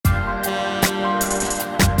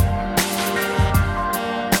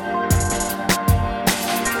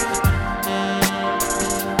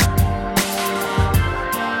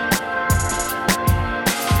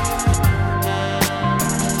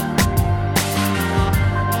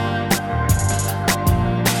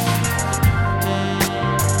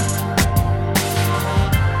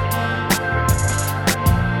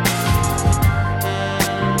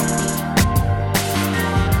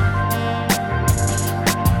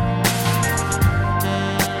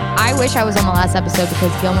wish I was on the last episode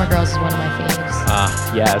because Gilmore Girls is one of my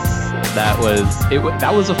faves. Yes. That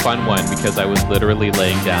was a fun one because I was literally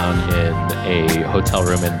laying down in a hotel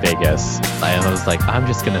room in Vegas and I was like, I'm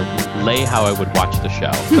just going to lay how I would watch the show.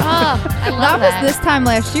 I love that was this time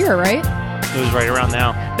last year, right? It was right around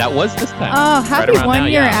now. That was this time. Oh, happy right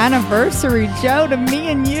 1 year anniversary, Joe, to me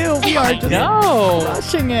and you. We are just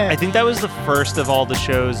crushing it. I think that was the first of all the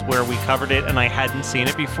shows where we covered it and I hadn't seen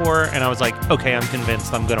it before. And I was like, okay, I'm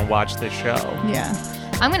convinced I'm going to watch this show. Yeah.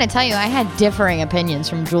 I'm going to tell you, I had differing opinions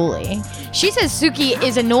from Julie. She says Suki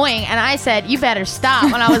is annoying, and I said, you better stop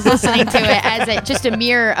when I was listening to it as just a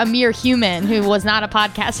mere human who was not a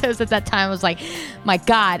podcast host at that time. I was like, my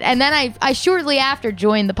God. And then I shortly after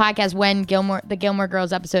joined the podcast when the Gilmore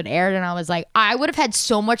Girls episode aired, and I was like, I would have had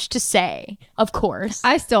so much to say, of course.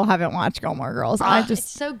 I still haven't watched Gilmore Girls. It's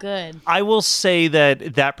so good. I will say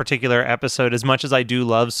that particular episode, as much as I do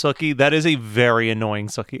love Suki, that is a very annoying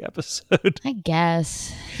Suki episode. I guess.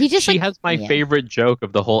 She has my favorite joke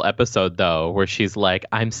of the whole episode, though, where she's like,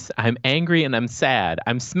 I'm angry and I'm sad.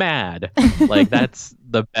 I'm smad. Like, that's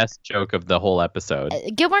the best joke of the whole episode.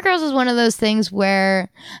 Gilmore Girls is one of those things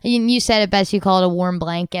where you said it best, you call it a warm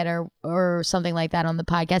blanket or something like that on the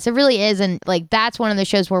podcast. It really is. And like, that's one of the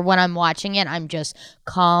shows where when I'm watching it, I'm just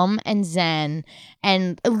calm and zen.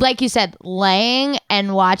 And like you said, laying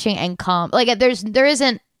and watching and calm. Like there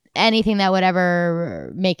isn't anything that would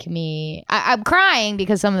ever make me I'm crying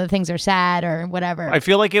because some of the things are sad or whatever. I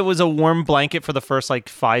feel like it was a warm blanket for the first like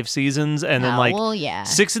 5 seasons and then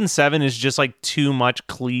 6 and 7 is just like too much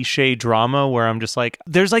cliche drama where I'm just like,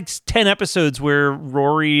 there's like 10 episodes where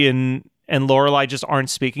Rory and Lorelai just aren't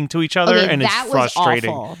speaking to each other, and it's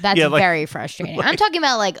frustrating. Awful. That's very frustrating. I'm talking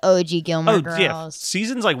about like OG Gilmore Girls. Yeah.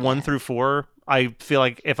 Seasons like 1 through 4, I feel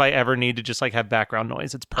like if I ever need to just like have background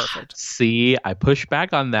noise, it's perfect. See, I push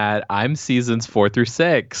back on that. I'm seasons 4 through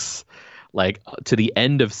 6, like to the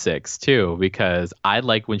end of 6 too, because I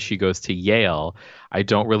like when she goes to Yale. I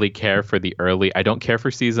don't really care for I don't care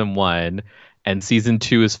for season 1. And season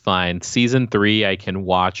 2 is fine. Season 3 I can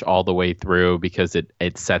watch all the way through because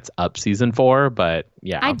it sets up season 4. But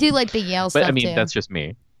yeah, I do like the Yale stuff. But I mean, too. That's just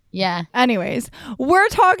me. Yeah. Anyways, we're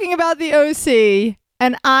talking about the OC.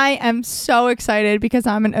 And I am so excited because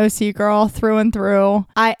I'm an OC girl through and through.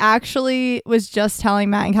 I actually was just telling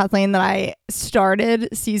Matt and Kathleen that I started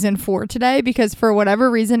season 4 today because for whatever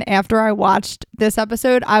reason, after I watched this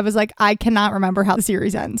episode, I was like, I cannot remember how the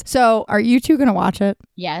series ends. So are you two going to watch it?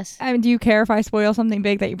 Yes. I mean, do you care if I spoil something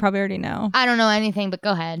big that you probably already know? I don't know anything, but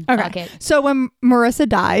go ahead. Okay. Fuck it. So when Marissa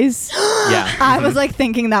dies, I was like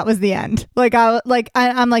thinking that was the end. Like I'm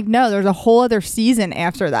like, no, there's a whole other season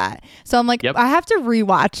after that. So I'm like, I have to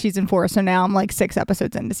rewatch season 4. So now I'm like 6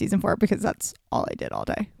 episodes into season 4 because that's all I did all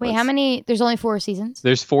day. Wait, how many? There's only 4 seasons?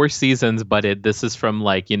 There's 4 seasons, but this is from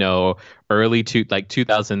like, early to like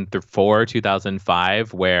 2004,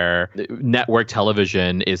 2005, where network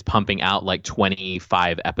television is pumping out like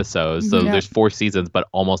 25 episodes. So there's 4 seasons, but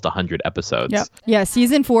almost 100 episodes. Yep. Yeah.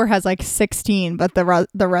 Season 4 has like 16, but the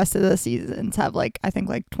rest of the seasons have like, I think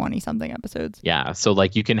like 20 something episodes. Yeah. So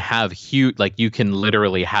like you can have you can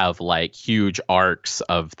literally have like huge arcs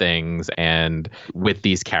of things and with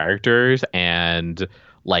these characters, and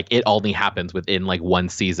like it only happens within like 1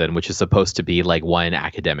 season, which is supposed to be like 1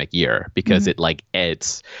 academic year because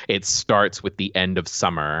it starts with the end of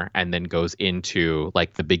summer and then goes into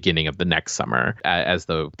like the beginning of the next summer as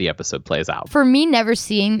the episode plays out. For me, never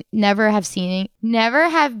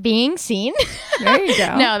have being seen. There you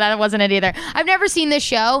go. No, that wasn't it either. I've never seen this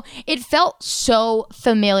show. It felt so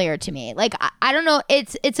familiar to me. Like I don't know.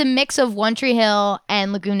 It's a mix of One Tree Hill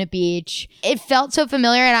and Laguna Beach. It felt so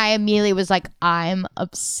familiar, and I immediately was like, I'm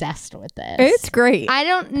obsessed with this. It's great. I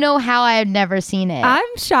don't know how I have never seen it. I'm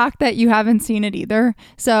shocked that you haven't seen it either.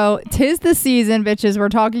 So 'tis the season, bitches. We're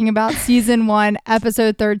talking about season 1,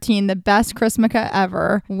 episode 13, the best Chrismukkah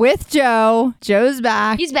ever, with Joe. Joe's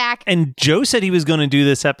back. He's back. And Joe said he was going to do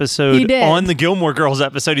this episode on the Gilmore Girls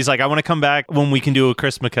episode. He's like, I want to come back when we can do a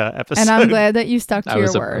Chrismukkah episode. And I'm glad that you stuck to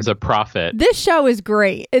your word. I was a prophet. This show is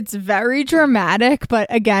great. It's very dramatic, but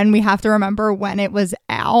again, we have to remember when it was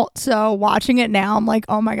out. So watching it now, I'm like,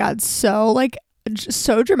 oh my God, so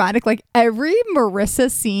dramatic. Like every Marissa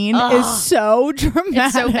scene is so dramatic.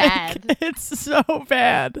 It's so bad. It's so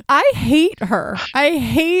bad. I hate her. I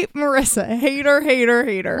hate Marissa. Hate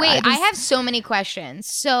her. Wait, I have so many questions.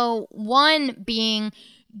 So one being,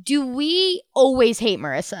 do we always hate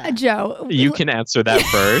Marissa? Joe, you can answer that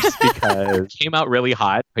first because it came out really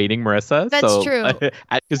hot hating Marissa. That's true.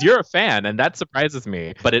 Because you're a fan and that surprises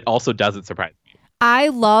me, but it also doesn't surprise me. I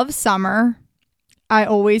love Summer. I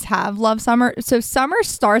always have loved Summer. So Summer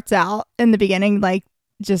starts out in the beginning like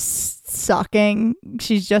just sucking.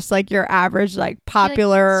 She's just like your average, like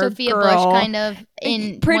popular like Sophia girl. Bush kind of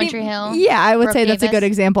in Montreal. Yeah, I would Brooke say that's Davis. a good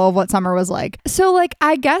example of what Summer was like. So like,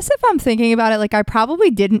 I guess if I'm thinking about it, like I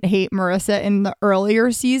probably didn't hate Marissa in the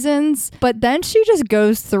earlier seasons, but then she just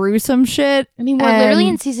goes through some shit. I mean, we're literally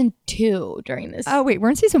in season 2 during this. Oh wait, we're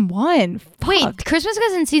in season 1. Fuck. Wait,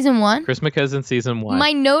 Chrismukkah's in season 1? Chrismukkah's in season 1.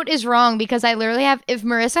 My note is wrong because I literally have, if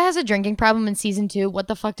Marissa has a drinking problem in season 2, what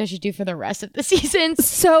the fuck does she do for the rest of the seasons?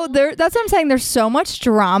 So that's what I'm saying. There's so much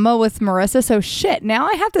drama with Marissa. So shit, now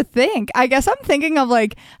I have to think. I guess I'm thinking of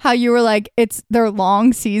like how you were like, they're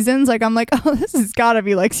long seasons. Like I'm like, oh, this has got to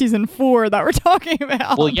be like season 4 that we're talking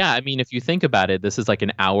about. Well, yeah. I mean, if you think about it, this is like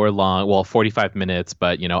an hour long, well, 45 minutes,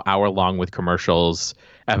 but hour long with commercials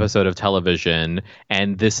episode of television,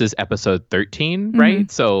 and this is episode 13, right?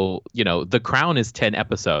 So The Crown is 10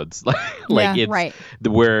 episodes. It's right.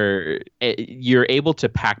 Where you're able to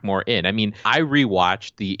pack more in. I mean, I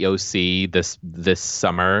rewatched the OC this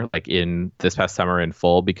summer, like in this past summer in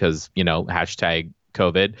full because hashtag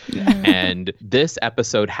COVID. And this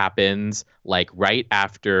episode happens like right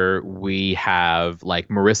after we have like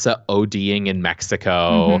Marissa ODing in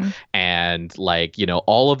Mexico, and like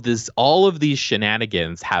all of these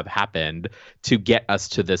shenanigans have happened to get us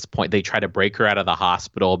to this point. They try to break her out of the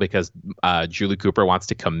hospital because Julie Cooper wants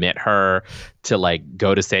to commit her to like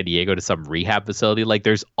go to San Diego to some rehab facility. Like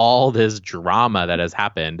there's all this drama that has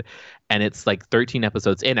happened, and it's like 13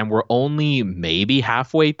 episodes in, and we're only maybe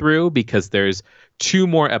halfway through because there's 2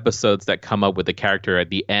 more episodes that come up with the character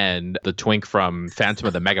at the end, the twink from Phantom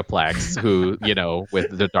of the Megaplex, who,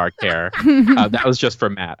 with the dark hair. That was just for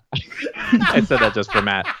Matt. I said that just for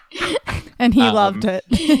Matt. And he loved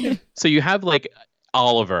it. So you have like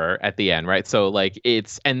Oliver at the end, right? So like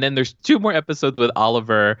and then there's 2 more episodes with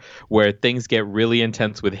Oliver where things get really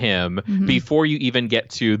intense with him before you even get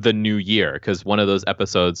to the new year, because one of those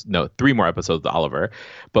episodes, 3 more episodes with Oliver,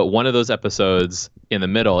 but one of those episodes in the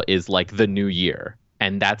middle is like the new year,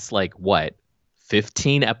 and that's like what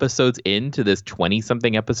 15 episodes into this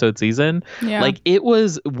 20-something episode season. Like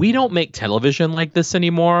we don't make television like this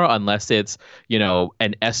anymore unless it's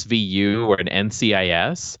an SVU or an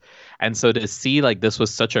NCIS. And so to see like this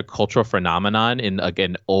was such a cultural phenomenon in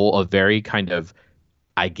again a very kind of,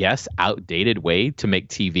 I guess, outdated way to make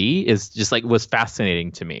TV is just like was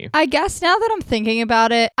fascinating to me. I guess now that I'm thinking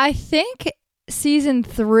about it, I think season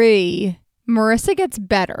 3 Marissa gets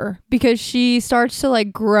better because she starts to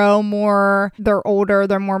like grow more. They're older,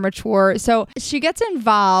 they're more mature. So she gets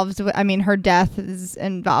involved with, her death is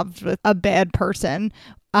involved with a bad person.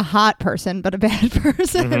 A hot person, but a bad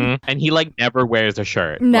person. And he like never wears a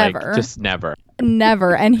shirt. Never. Like, just never.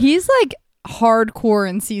 Never. And he's like hardcore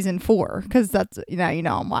in season 4 because that's,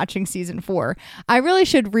 I'm watching season 4. I really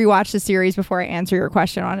should rewatch the series before I answer your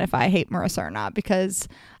question on if I hate Marissa or not, because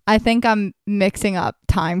I think I'm mixing up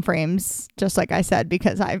time frames, just like I said,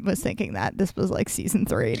 because I was thinking that this was like season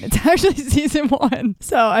 3 and it's actually season 1.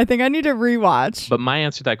 So I think I need to rewatch. But my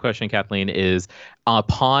answer to that question, Kathleen, is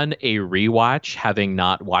upon a rewatch, having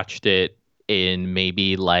not watched it in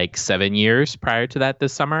maybe like 7 years prior to that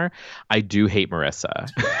this summer, I do hate Marissa.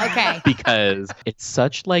 Okay. Because it's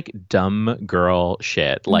such like dumb girl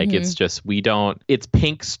shit. Like it's just, it's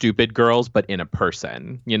pink stupid girls, but in a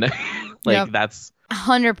person, that's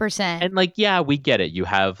 100%. And like, yeah, we get it. You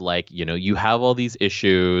have like, you have all these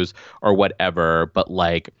issues or whatever, but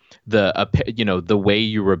like the way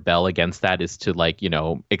you rebel against that is to like,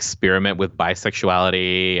 experiment with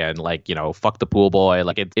bisexuality and like, fuck the pool boy.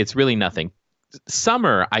 Like it's really nothing.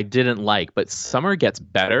 Summer I didn't like, but Summer gets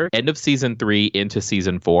better. End of season 3 into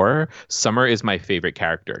season 4, Summer is my favorite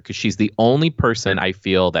character because she's the only person I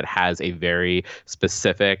feel that has a very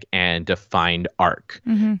specific and defined arc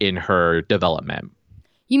in her development.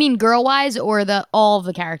 You mean girl-wise or all of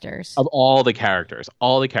the characters? Of all the characters.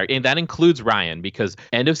 And that includes Ryan, because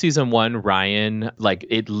end of season 1, Ryan, like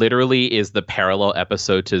it literally is the parallel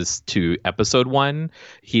episode to episode 1.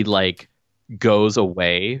 He like goes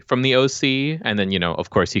away from the OC and then of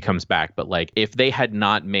course he comes back, but like if the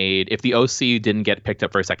OC didn't get picked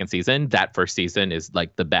up for a second season, that first season is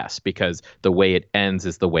like the best because the way it ends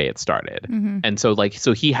is the way it started. And so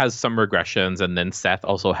he has some regressions, and then Seth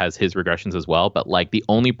also has his regressions as well, but like the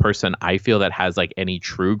only person I feel that has like any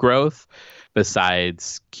true growth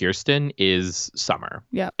besides Kirsten is Summer.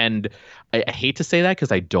 Yeah. And I hate to say that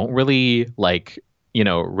because I don't really like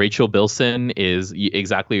Rachel Bilson is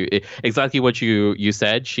exactly what you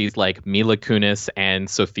said. She's like Mila Kunis and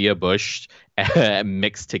Sophia Bush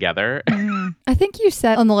mixed together. I think you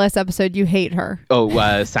said on the last episode you hate her.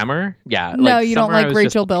 Oh, Summer? Yeah. No, you don't like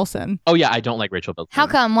Rachel Bilson. Oh, yeah, I don't like Rachel Bilson. How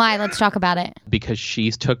come? Why? Let's talk about it. Because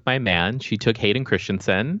she took my man. She took Hayden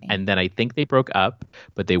Christensen. And then I think they broke up,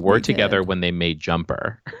 but they were together when they made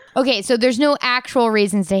Jumper. Okay, so there's no actual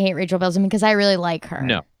reasons to hate Rachel Bilson because I really like her.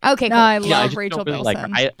 No. Okay, cool. No, I love Rachel Bilson.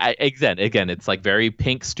 Like again, it's like very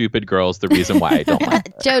pink, stupid girls. The reason why I don't like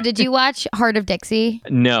her. Joe, did you watch Heart of Dixie?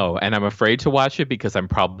 No, and I'm afraid to watch it because I'm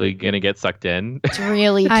probably going to get sucked in. It's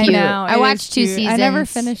really cute. I know. I watched 2 seasons. I never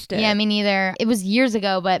finished it. Yeah, me neither. It was years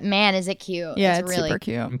ago, but man, is it cute. Yeah, it's really super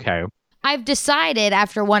cute. Okay. I've decided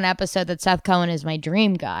after one episode that Seth Cohen is my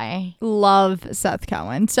dream guy. Love Seth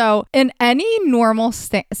Cohen. So in any normal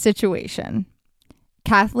situation,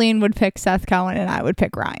 Kathleen would pick Seth Cohen and I would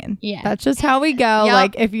pick Ryan. Yeah. That's just how we go. Yep.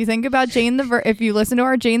 Like if you think about if you listen to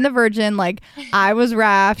our Jane the Virgin, like I was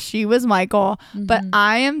Raph, she was Michael, but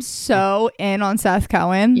I am so in on Seth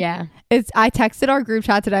Cohen. Yeah. I texted our group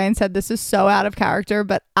chat today and said this is so out of character,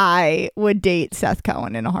 but I would date Seth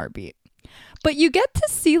Cohen in a heartbeat. But you get to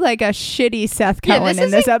see like a shitty Seth Cohen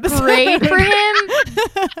in this episode. Great for him.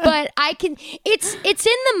 But it's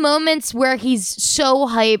in the moments where he's so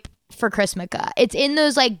hype for Chrismukkah. It's in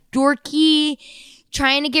those like dorky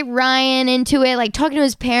trying to get Ryan into it, like talking to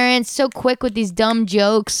his parents so quick with these dumb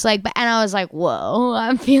jokes, and I was like, whoa,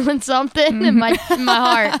 I'm feeling something in my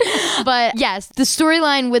heart. But yes, the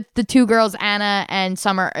storyline with the two girls, Anna and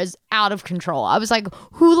Summer, is out of control. I was like,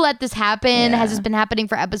 who let this happen? Yeah. Has this been happening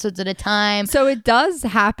for episodes at a time? So it does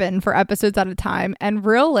happen for episodes at a time, and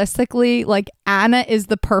realistically, like Anna is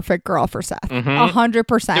the perfect girl for Seth.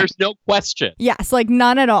 100%. There's no question. Yes, like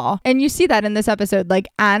none at all. And you see that in this episode. Like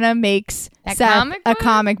Anna makes Seth a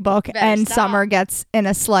comic book and stop. Summer gets in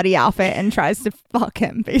a slutty outfit and tries to fuck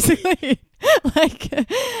him, basically.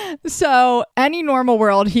 So any normal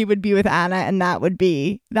world he would be with Anna and that would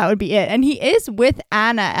be it. And he is with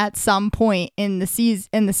Anna at some point in the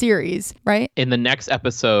series, right? In the next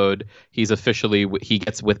episode, he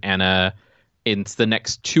gets with Anna. It's the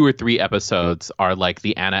next 2 or 3 episodes are like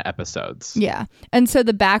the Anna episodes. Yeah. And so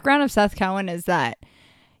the background of Seth Cohen is that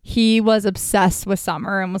he was obsessed with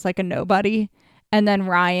Summer and was like a nobody. And then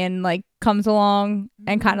Ryan like comes along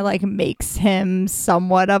and kind of like makes him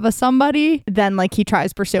somewhat of a somebody. Then like he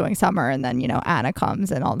tries pursuing Summer, and then Anna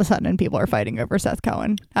comes, and all of a sudden people are fighting over Seth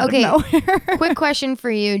Cohen out of nowhere. Quick question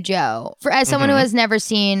for you, Joe. As someone who has never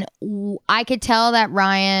seen, I could tell that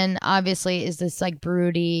Ryan obviously is this like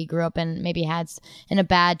broody, grew up in a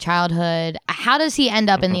bad childhood. How does he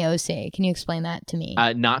end up in the OC? Can you explain that to me?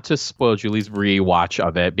 Not to spoil Julie's rewatch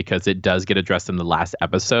of it because it does get addressed in the last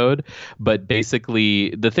episode, but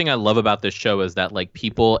basically the thing I love about this show is that like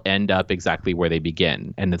people end up exactly where they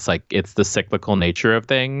begin, and it's the cyclical nature of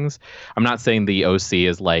things. I'm not saying the OC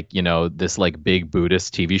is like this like big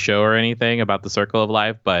Buddhist TV show or anything about the circle of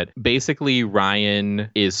life, but basically Ryan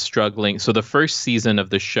is struggling. So the first season of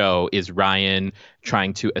the show is Ryan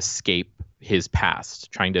trying to escape his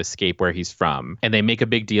past, trying to escape where he's from. And they make a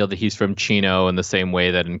big deal that he's from Chino in the same way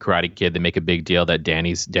that in Karate Kid, they make a big deal that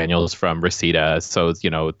Daniel's from Reseda. So,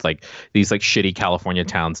 it's like these like shitty California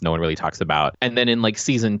towns no one really talks about. And then in like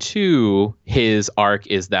season 2, his arc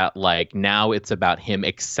is that like now it's about him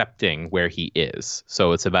accepting where he is.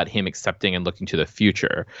 So it's about him accepting and looking to the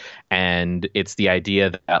future. And it's the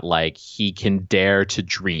idea that like he can dare to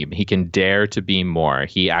dream. He can dare to be more.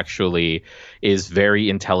 He actually is very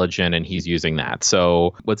intelligent and he's using that.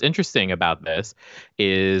 So what's interesting about this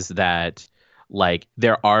is that like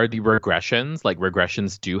there are the regressions, like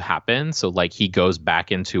regressions do happen. So like he goes back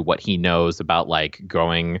into what he knows about like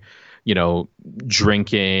going,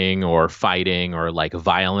 drinking or fighting or like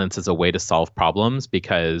violence as a way to solve problems,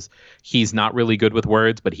 because he's not really good with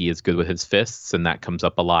words, but he is good with his fists. And that comes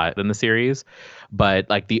up a lot in the series. But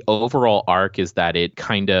like the overall arc is that it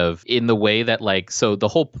kind of in the way that like, so the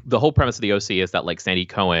whole premise of the OC is that like Sandy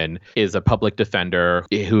Cohen is a public defender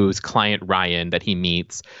whose client Ryan that he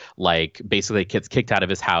meets like basically gets kicked out of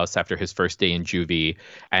his house after his first day in juvie,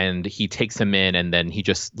 and he takes him in and then he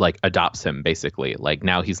just like adopts him basically. Like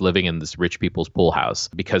now he's living in this rich people's pool house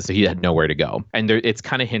because he had nowhere to go. And it's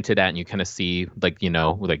kind of hinted at, and you kind of see like,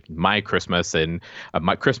 like my Christmas and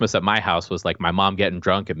my Christmas at my house was like my mom getting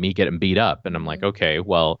drunk and me getting beat up. And I'm like, okay,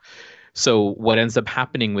 well, so what ends up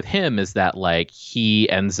happening with him is that like he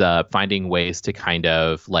ends up finding ways to kind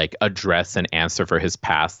of like address and answer for his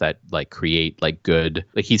past that like create like good,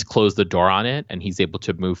 like he's closed the door on it and he's able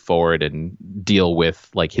to move forward and deal with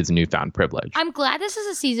like his newfound privilege. I'm glad this is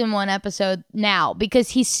a season 1 episode now, because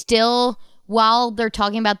he's still, while they're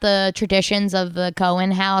talking about the traditions of the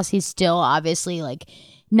Cohen house, he's still obviously like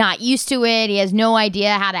not used to it. He has no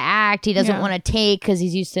idea how to act. He doesn't want to take because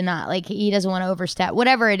he's used to not, like, he doesn't want to overstep.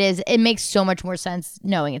 Whatever it is, it makes so much more sense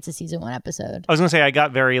knowing it's a season 1 episode. I was going to say, I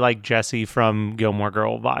got very, like, Jesse from Gilmore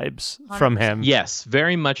Girl vibes 100%. From him. Yes,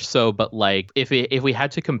 very much so. But, like, if we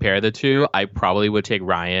had to compare the two, I probably would take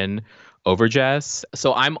Ryan over Jess.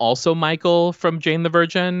 So I'm also Michael from Jane the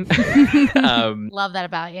Virgin. Love that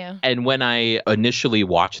about you. And when I initially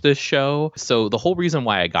watched this show, so the whole reason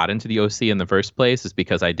why I got into the OC in the first place is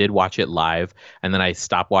because I did watch it live, and then I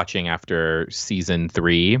stopped watching after season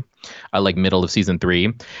 3. Like middle of season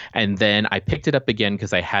 3. And then I picked it up again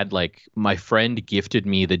because I had, like, my friend gifted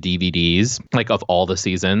me the DVDs, like, of all the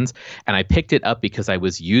seasons. And I picked it up because I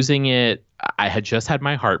was using it. I had just had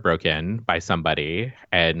my heart broken by somebody,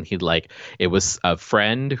 and it was a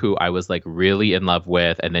friend who I was, like, really in love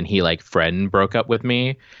with. And then he, like, friend broke up with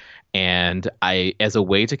me. And I, as a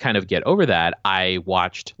way to kind of get over that, I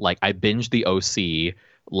binged the OC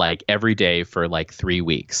like every day for like 3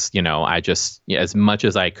 weeks. I just, as much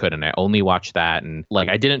as I could, and I only watched that, and like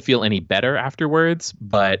I didn't feel any better afterwards,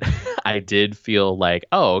 but I did feel like,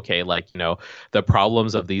 oh, okay, like, the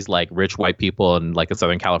problems of these like rich white people in like a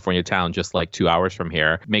Southern California town just like 2 hours from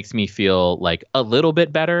here makes me feel like a little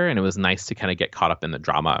bit better, and it was nice to kind of get caught up in the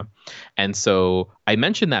drama. And so I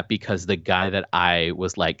mentioned that because the guy that I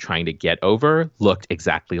was like trying to get over looked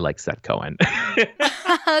exactly like Seth Cohen.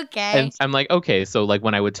 Okay. And I'm like, okay, so like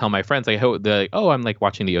when I would tell my friends, like, they're like, oh, I'm like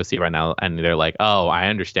watching the OC right now, and they're like, oh, I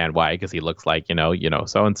understand why, because he looks like,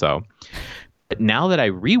 so and so. But now that I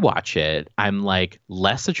rewatch it, I'm like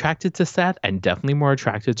less attracted to Seth and definitely more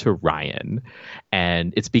attracted to Ryan.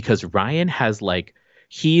 And it's because Ryan has like,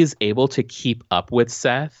 he is able to keep up with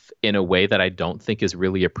Seth in a way that I don't think is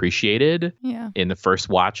really appreciated in the first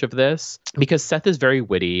watch of this, because Seth is very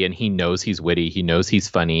witty, and he knows he's witty. He knows he's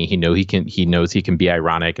funny. He knows he can be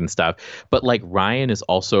ironic and stuff. But like Ryan is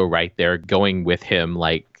also right there going with him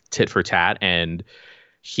like tit for tat, and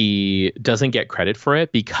he doesn't get credit for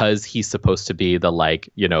it because he's supposed to be the like,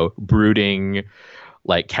 brooding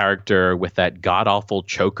like character with that god awful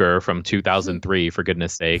choker from 2003, for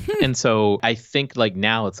goodness sake. And so I think like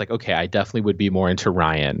now it's like, okay, I definitely would be more into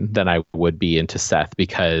Ryan than I would be into Seth,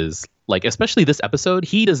 because like, especially this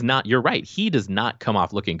episode, you're right, he does not come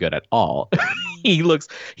off looking good at all. It's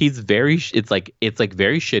very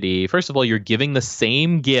shitty. First of all, you're giving the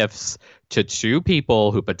same gifts to two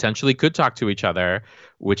people who potentially could talk to each other,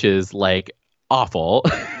 which is like awful.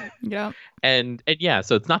 Yeah. And yeah,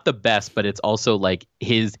 so it's not the best, but it's also like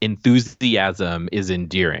his enthusiasm is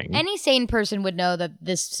endearing. Any sane person would know that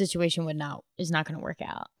this situation is not going to work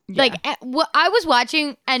out. Yeah. Like, I was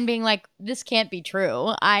watching and being like, this can't be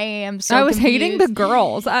true. I was confused. Hating the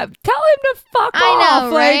girls. Tell him to fuck off. I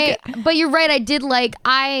know, right? But you're right.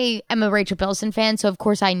 I am a Rachel Bilson fan, so of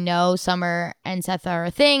course I know Summer and Seth are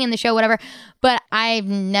a thing in the show, whatever. But I've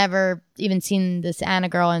never even seen this Anna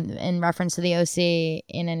girl in reference to the OC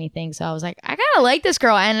in anything. So I was like, I kind of like this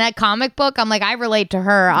girl. And that comic book, I'm like, I relate to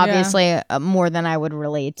her, obviously, more than I would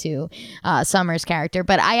relate to Summer's character.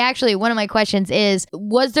 But one of my questions is,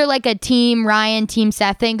 was there like a Team Ryan, Team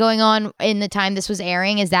Seth thing going on in the time this was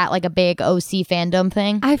airing? Is that like a big OC fandom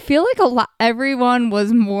thing? I feel like everyone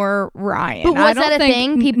was more Ryan. But was that a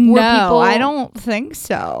thing? No, I don't think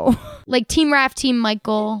so. Like Team Raph, Team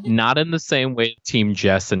Michael? Not in the same way Team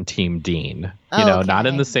Jess and Team Dean. Not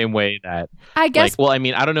in the same way that, I guess. Like, well, I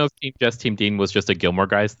mean, I don't know if Team Jess, Team Dean was just a Gilmore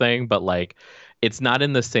Guys thing, but like, it's not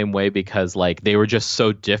in the same way because like they were just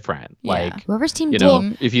so different. Yeah. Like, whoever's Team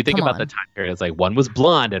Dean, if you think about the time period, it's like one was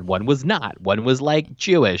blonde and one was not. One was like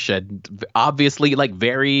Jewish and obviously like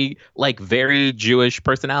very Jewish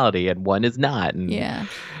personality, and one is not. And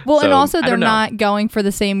well, and also they're not going for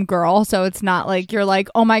the same girl, so it's not like you're like,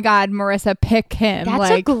 oh my God, Marissa, pick him. That's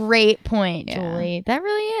a great point, Julie. That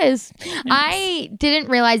really is. Yes. I didn't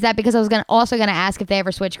realize that because I was also gonna ask if they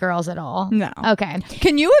ever switch girls at all. No. Okay.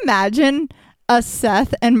 Can you imagine a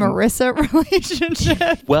Seth and Marissa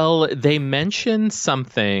relationship? Well, they mentioned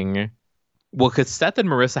something. Well, because Seth and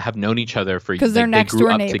Marissa have known each other for because they're next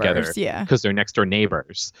door neighbors. Together, because they're next door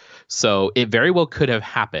neighbors. So it very well could have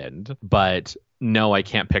happened, but no, I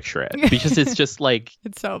can't picture it because it's just like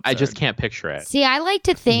it's so absurd. I just can't picture it. See, I like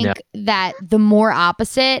to think that the more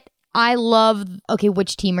opposite. I love,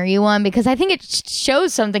 which team are you on? Because I think it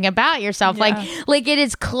shows something about yourself. Yeah. Like it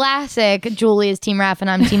is classic. Julie is Team Raph and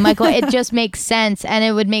I'm Team Michael. It just makes sense. And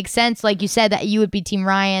it would make sense, like you said, that you would be Team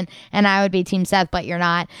Ryan and I would be Team Seth, but you're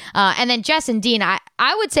not. And then Jess and Dean,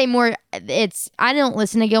 I would say more, I don't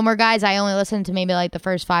listen to Gilmore Guys. I only listen to maybe like the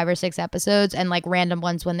first 5 or 6 episodes and like random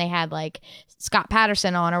ones when they had like Scott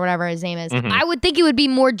Patterson on or whatever his name is. I would think it would be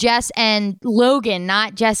more Jess and Logan,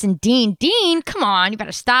 not Jess and Dean. Dean, come on, you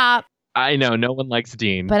better stop. I know, no one likes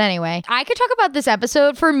Dean. But anyway, I could talk about this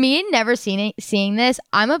episode. For me, never seeing this,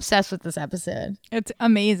 I'm obsessed with this episode. It's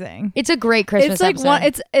amazing. It's a great Christmas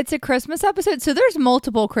episode. It's a Christmas episode. So there's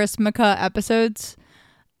multiple Chrismukkah episodes.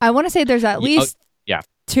 I want to say there's at least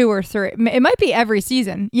 2 or 3. It might be every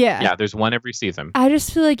season. Yeah, there's one every season. I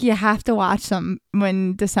just feel like you have to watch them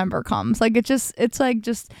when December comes. Like it's like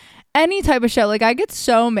just any type of show. Like I get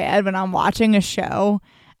so mad when I'm watching a show.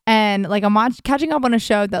 And like I'm catching up on a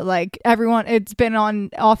show that like it's been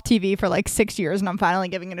off TV for like 6 years and I'm finally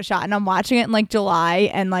giving it a shot and I'm watching it in like July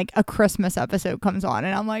and like a Christmas episode comes on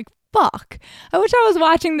and I'm like, fuck, I wish I was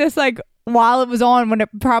watching this like while it was on when it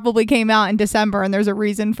probably came out in December and there's a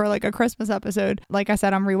reason for like a Christmas episode. Like I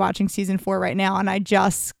said, I'm rewatching season 4 right now and I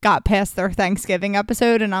just got past their Thanksgiving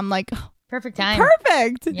episode and I'm like, perfect time.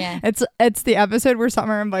 Perfect. Yeah. It's the episode where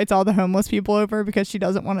Summer invites all the homeless people over because she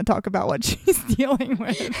doesn't want to talk about what she's dealing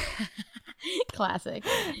with. Classic.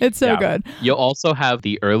 It's so good. You'll also have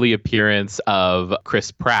the early appearance of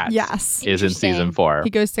Chris Pratt. Yes. Is in season 4. He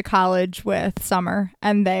goes to college with Summer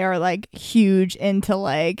and they are like huge into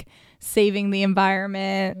like saving the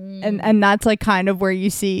environment and that's like kind of where you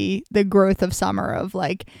see the growth of Summer of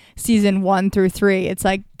like season 1 through 3. It's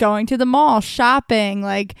like going to the mall, shopping,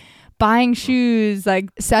 like buying shoes. Like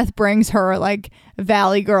Seth brings her like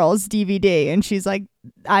Valley Girls DVD and she's like,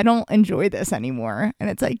 I don't enjoy this anymore. And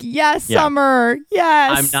it's like, yes, Summer,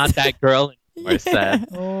 yes. I'm not that girl anymore, Seth.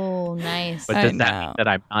 Oh, nice. But does that mean that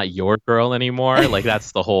I'm not your girl anymore? Like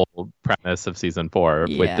that's the whole premise of season 4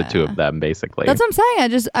 with the two of them, basically. That's what I'm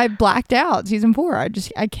saying. I blacked out season 4.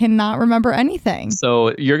 I cannot remember anything.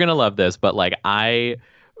 So you're gonna love this, but like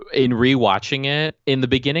in rewatching it, in the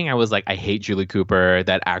beginning, I was like, I hate Julie Cooper.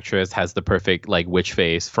 That actress has the perfect like witch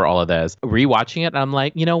face for all of this. Rewatching it, I'm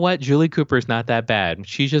like, you know what? Julie Cooper's not that bad.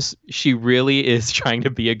 She really is trying to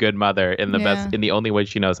be a good mother in the only way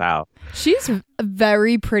she knows how. She's a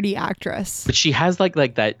very pretty actress. But she has like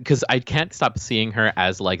that, because I can't stop seeing her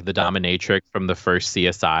as like the dominatrix from the first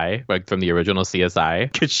CSI, like from the original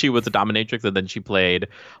CSI, because she was a dominatrix and then she played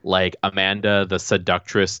like Amanda, the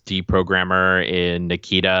seductress deprogrammer in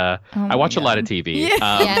Nikita. I watch a lot of TV.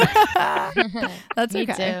 That's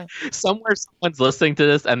okay. Somewhere someone's listening to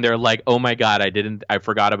this and they're like, oh my God, I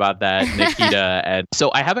forgot about that, Nikita. And so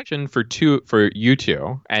I have action for you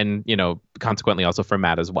two, and consequently also for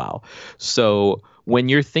Matt as well. So when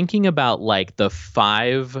you're thinking about like the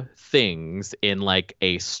 5 things in like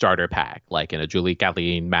a starter pack, like in a Julie,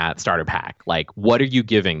 Kathleen, Matt starter pack, like what are you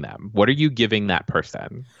giving them? What are you giving that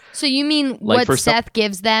person? So you mean like what Seth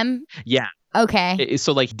gives them? Yeah. Okay.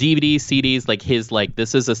 So like DVDs, CDs, like his, like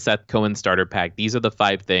this is a Seth Cohen starter pack. These are the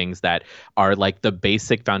 5 things that are like the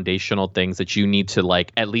basic foundational things that you need to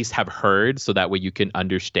like at least have heard, so that way you can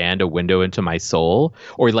understand a window into my soul,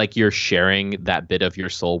 or like you're sharing that bit of your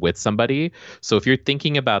soul with somebody. So if you're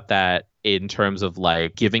thinking about that in terms of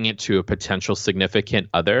like giving it to a potential significant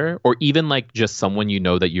other, or even like just someone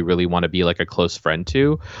that you really want to be like a close friend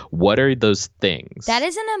to, what are those things? That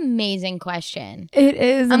is an amazing question. It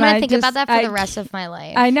is. I'm gonna think about that for the rest of my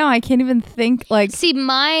life. I know. I can't even think like. See,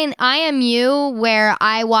 mine, I am you, where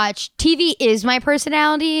I watch TV is my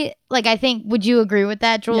personality. Like, I think, would you agree with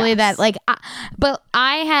that, Julie? Yes. That like, but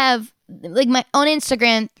I have. Like my on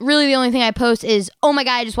Instagram, really the only thing I post is, oh my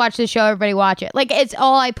God, I just watched this show, everybody watch it. Like it's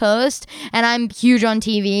all I post, and I'm huge on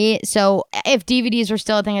TV. So if DVDs were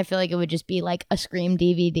still a thing, I feel like it would just be like a Scream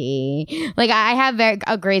DVD. Like I have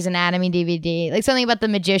a Grey's Anatomy DVD, like something about the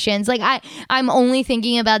magicians. Like I'm only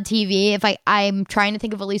thinking about TV if I'm trying to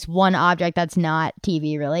think of at least one object that's not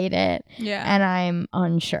TV related. Yeah. And I'm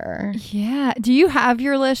unsure. Yeah. Do you have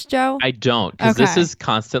your list, Joe? I don't, because this is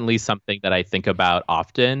constantly something that I think about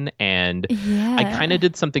often. And I kind of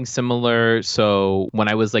did something similar. So when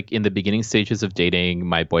I was like in the beginning stages of dating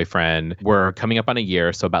my boyfriend, we're coming up on a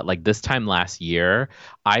year. So about like this time last year,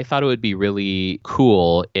 I thought it would be really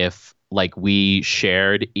cool if like we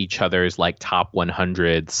shared each other's like top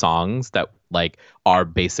 100 songs that like are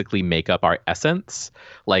basically make up our essence.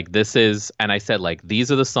 Like this is, and I said like,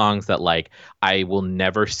 these are the songs that like I will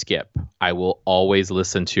never skip. I will always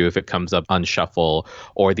listen to if it comes up on shuffle,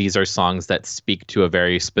 or these are songs that speak to a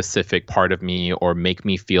very specific part of me or make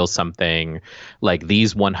me feel something, like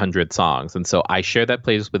these 100 songs. And so I shared that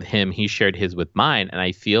playlist with him. He shared his with mine. And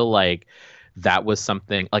I feel like that was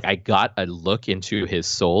something like I got a look into his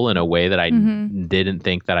soul in a way that I didn't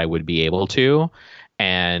think that I would be able to.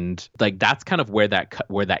 And like that's kind of where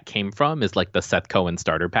that came from, is like the Seth Cohen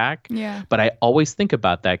starter pack. Yeah. But I always think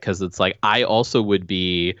about that because it's like I also would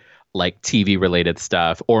be like TV related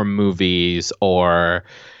stuff or movies or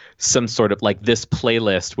some sort of like this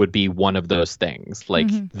playlist would be one of those things, like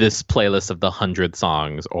this playlist of the 100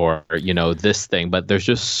 songs or, you know, this thing. But there's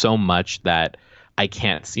just so much that I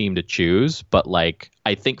can't seem to choose. But like,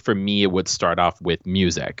 I think for me, it would start off with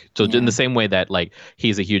music. So in the same way that like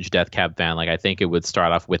he's a huge Death Cab fan, like I think it would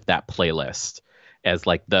start off with that playlist as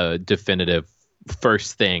like the definitive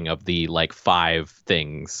first thing of the like 5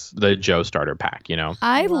 things, the Joe starter pack, you know?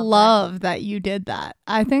 I love that you did that.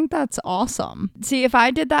 I think that's awesome. See, if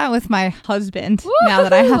I did that with my husband, now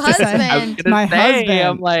that I have to say my husband,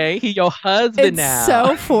 I'm like, he your husband it's now.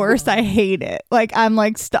 so forced. I hate it. Like I'm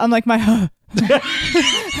like my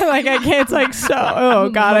like I can't. It's like so. Oh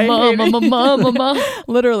God, I hate it.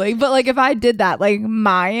 Literally. But like if I did that, like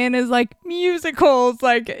Mayan is like musicals,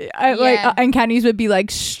 like and Kenny's would be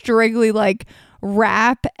like strictly like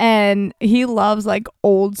rap, and he loves like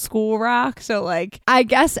old school rock. So like I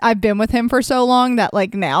guess I've been with him for so long that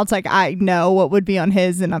like now it's like I know what would be on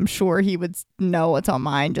his, and I'm sure he would know what's on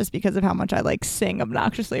mine just because of how much I like sing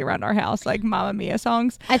obnoxiously around our house, like Mamma Mia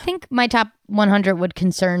songs. I think my top 100 would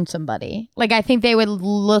concern somebody. Like I think they would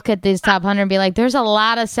look at this top 100 and be like, "There's a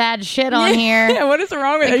lot of sad shit on here." Yeah, what is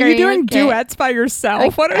wrong with you? Are you doing duets by yourself?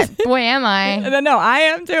 Like, what is? Boy, am I? No, I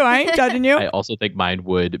am too. I ain't judging you. I also think mine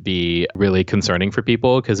would be really concerning for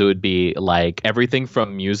people because it would be like everything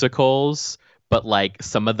from musicals, but like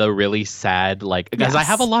some of the really sad, like, because I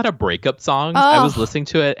have a lot of breakup songs. I was listening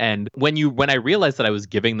to it, and when I realized that I was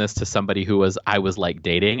giving this to somebody I was like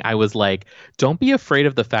dating, I was like, don't be afraid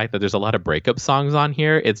of the fact that there's a lot of breakup songs on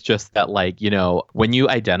here. It's just that, like, you know, when you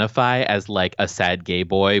identify as like a sad gay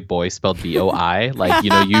boy spelled BOI, like, you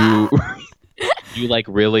know, you like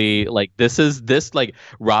really like this like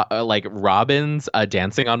Robin's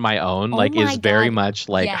Dancing on My Own like is very much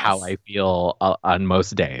like how I feel on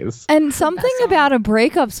most days. And something about a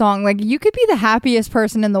breakup song, like you could be the happiest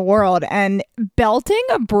person in the world and belting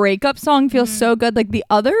a breakup song feels so good. Like the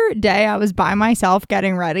other day I was by myself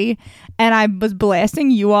getting ready and I was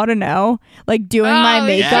blasting You Ought to Know, like doing my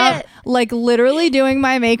makeup, like literally doing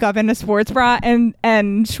my makeup in a sports bra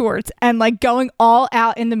and shorts, and like going all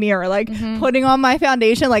out in the mirror, like putting on my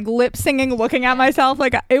foundation, like lip singing, looking at myself.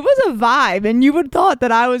 Like it was a vibe, and you would thought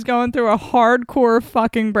that I was going through a hardcore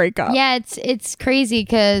fucking breakup. Yeah, it's crazy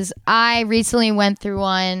because I recently went through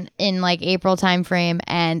one in like April timeframe,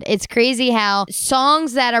 and it's crazy how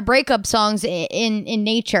songs that are breakup songs in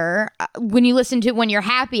nature, when you listen to when you're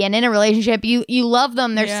happy and in a relationship, you love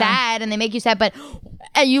them. They're sad and they make you sad, but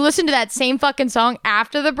you listen to that same fucking song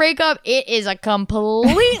after the breakup, it is a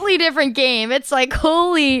completely different game. It's like,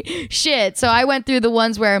 holy shit. So I went through the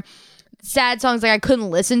ones where sad songs, like I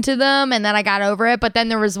couldn't listen to them, and then I got over it. But then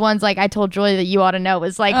there was ones like I told Joy that You Ought to Know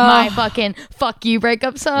was like my fucking fuck you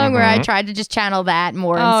breakup song, where I tried to just channel that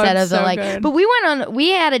more instead of the like good. But we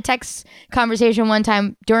had a text conversation one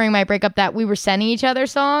time during my breakup that we were sending each other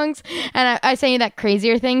songs, and I sent you that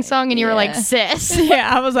Crazier Thing song, and you were like, sis.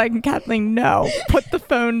 Yeah, I was like, Kathleen, no, put the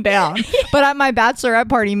phone down. But at my bachelorette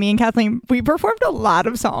party, me and Kathleen, we performed a lot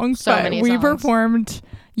of songs. We performed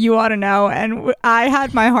You Ought to Know, and I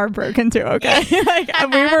had my heart broken too, okay? Like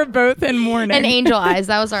we were both in mourning. And Angel Eyes,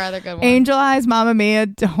 that was our other good one. Angel Eyes, Mamma Mia,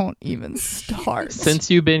 don't even start. Since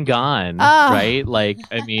You've Been Gone, right? Like,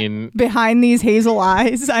 I mean, Behind These Hazel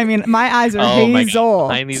Eyes. I mean, my eyes are hazel. My God.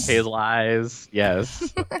 Behind These Hazel Eyes,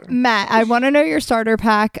 yes. Matt, I want to know your starter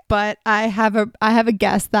pack, but I have a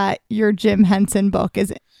guess that your Jim Henson book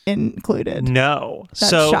is included. No. That's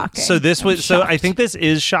shocking. So this was so I think this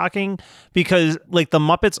is shocking because like the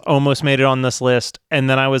Muppets almost made it on this list, and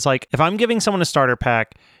then I was like, if I'm giving someone a starter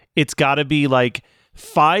pack, it's got to be like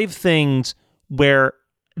 5 things where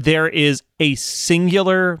there is a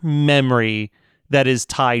singular memory that is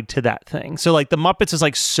tied to that thing. So like the Muppets is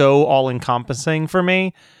like so all encompassing for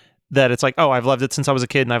me that it's like, oh, I've loved it since I was a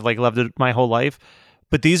kid and I've like loved it my whole life.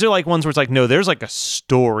 But these are like ones where it's like, no, there's like a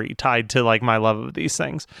story tied to like my love of these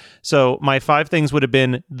things. So my 5 things would have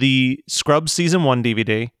been the Scrubs Season 1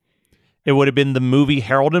 DVD. It would have been the movie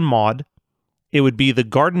Harold and Maude. It would be the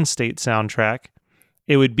Garden State soundtrack.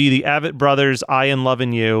 It would be the Avett Brothers' I and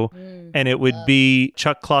Lovin' You. And it would be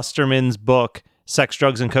Chuck Klosterman's book, Sex,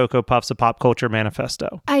 Drugs, and Cocoa Puffs, A Pop Culture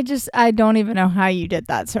Manifesto. I don't even know how you did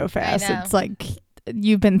that so fast. It's like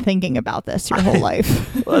you've been thinking about this your whole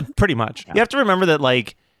life. Well, pretty much. You have to remember that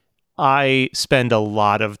like I spend a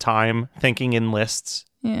lot of time thinking in lists.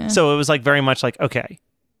 Yeah. So it was like very much like, okay,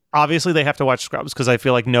 obviously they have to watch Scrubs because I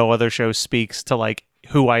feel like no other show speaks to like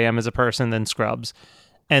who I am as a person than Scrubs.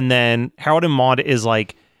 And then Harold and Maude is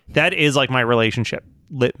like, that is like my relationship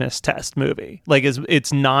litmus test movie. Like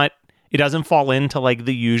it's not, it doesn't fall into like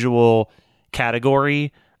the usual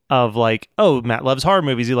category of like, oh, Matt loves horror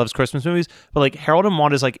movies, he loves Christmas movies. But like Harold and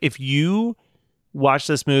Maude is like, if you watch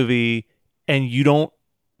this movie and you don't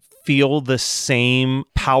feel the same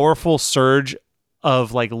powerful surge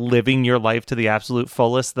of like living your life to the absolute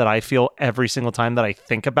fullest that I feel every single time that I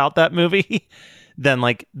think about that movie, then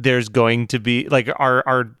like there's going to be like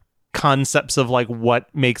our concepts of like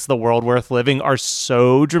what makes the world worth living are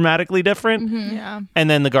so dramatically different. Mm-hmm. Yeah. And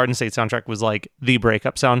then the Garden State soundtrack was like the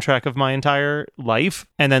breakup soundtrack of my entire life.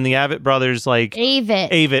 And then the Avett brothers, like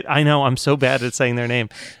Avett. I know, I'm so bad at saying their name.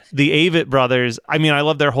 The Avett brothers, I mean, I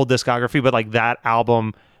love their whole discography, but like that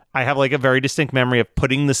album, I have like a very distinct memory of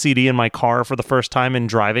putting the CD in my car for the first time and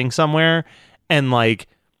driving somewhere and like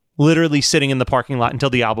literally sitting in the parking lot until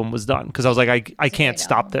the album was done, because I was like, I can't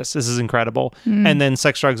stop this. This is incredible. And then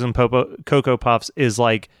Sex, Drugs, and Cocoa Puffs is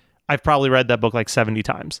like, I've probably read that book like 70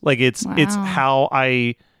 times. Like it's how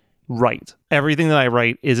I write. Everything that I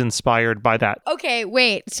write is inspired by that. Okay,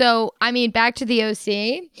 wait. So, I mean, back to the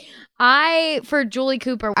OC. For Julie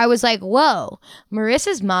Cooper, I was like, whoa,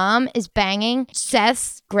 Marissa's mom is banging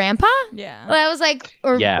Seth's grandpa? Yeah. I was like,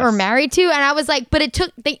 or married to. And I was like, but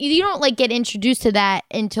you don't like get introduced to that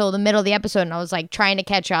until the middle of the episode. And I was like trying to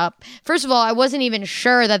catch up. First of all, I wasn't even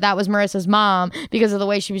sure that was Marissa's mom because of the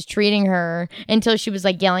way she was treating her until she was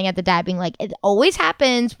like yelling at the dad, being like, it always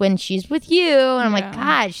happens when she's with you. And I'm like,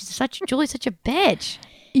 God, Julie's such a bitch.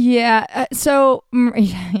 Yeah.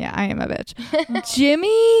 Yeah, I am a bitch.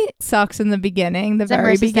 Jimmy sucks in the beginning, the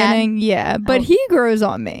very beginning. Dad? Yeah, but he grows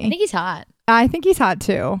on me. I think he's hot. I think he's hot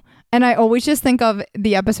too. And I always just think of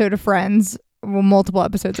the episode of Friends, multiple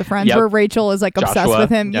episodes of Friends, where Rachel is like obsessed with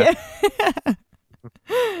him. Yep. Yeah.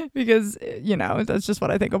 Because, that's just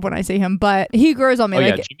what I think of when I see him. But he grows on me.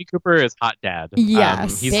 Jimmy Cooper is hot dad.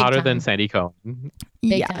 Yes. He's hotter than Sandy Cohen.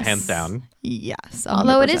 Yes. Hands down. Yes. 100%.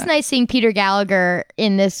 Although it is nice seeing Peter Gallagher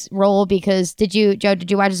in this role, because did you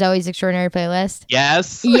watch Zoe's Extraordinary Playlist?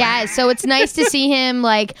 Yes. Yeah. So it's nice to see him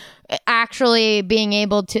like actually being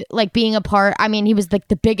able to like being a part. I mean, he was like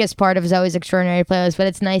the biggest part of Zoe's Extraordinary Playlist, but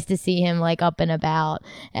it's nice to see him like up and about.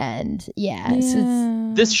 And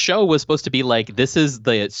this show was supposed to be like, this is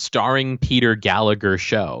the starring Peter Gallagher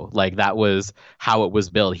show. Like that was how it was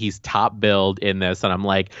billed. He's top billed in this, and I'm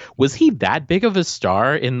like, was he that big of a star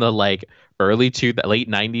in the like late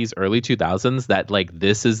 90s, early 2000s that like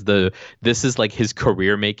this is like his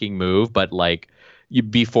career making move, but like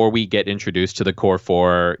before we get introduced to the core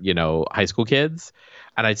four, high school kids.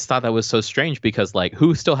 And I just thought that was so strange because like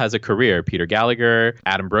who still has a career? Peter Gallagher,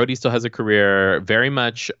 Adam Brody still has a career. Very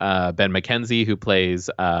much Ben McKenzie, who plays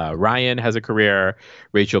Ryan, has a career.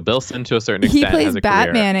 Rachel Bilson, to a certain extent, has a career. He plays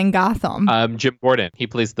Batman in Gotham. Jim Gordon, he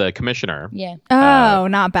plays the commissioner. Yeah.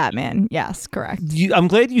 Not Batman. Yes, correct. I'm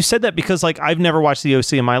glad you said that, because like I've never watched the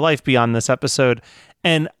OC in my life beyond this episode.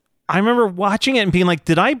 And I remember watching it and being like,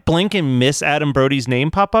 did I blink and miss Adam Brody's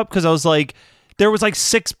name pop up? Because I was like, there was like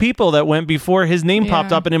 6 people that went before his name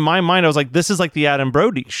popped up. And in my mind, I was like, this is like the Adam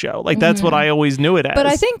Brody show. Like, that's what I always knew it as. But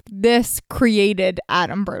I think this created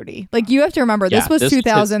Adam Brody. Like, you have to remember, this was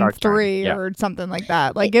 2003 or something like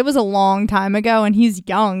that. Like, it was a long time ago, and he's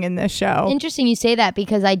young in this show. Interesting you say that,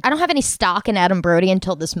 because I don't have any stock in Adam Brody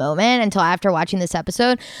until this moment, until after watching this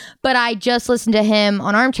episode. But I just listened to him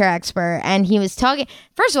on Armchair Expert, and he was talking.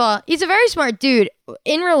 First of all, he's a very smart dude.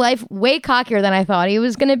 In real life, way cockier than I thought he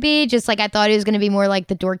was going to be. Just like I thought he was going to be more like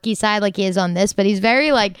the dorky side like he is on this. But he's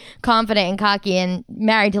very like confident and cocky, and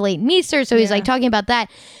married to Leighton Meester. So he's like talking about that.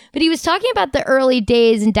 But he was talking about the early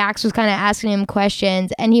days, and Dax was kind of asking him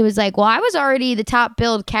questions. And he was like, well, I was already the top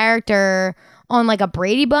billed character on like a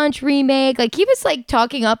Brady Bunch remake. Like he was like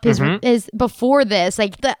talking up his before this.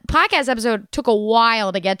 Like the podcast episode took a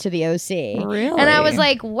while to get to the OC. Really? And I was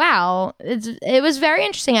like, wow, it was a very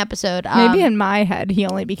interesting episode. Maybe in my head he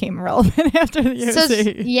only became relevant after the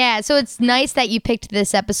OC. So it's nice that you picked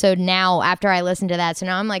this episode now after I listened to that. So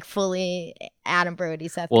now I'm like fully Adam Brody,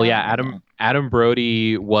 Seth. Well, Adam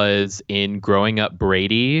Brody was in Growing Up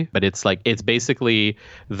Brady, but it's basically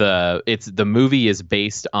the movie is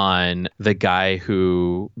based on the guy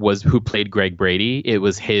who played Greg Brady. It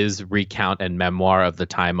was his recount and memoir of the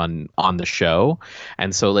time on the show.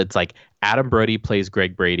 And so it's like Adam Brody plays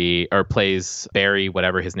Greg Brady, or plays Barry,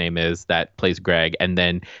 whatever his name is, that plays Greg. And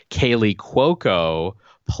then Kaylee Cuoco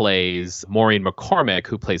plays Maureen McCormick,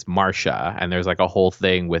 who plays Marcia, and there's like a whole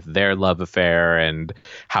thing with their love affair and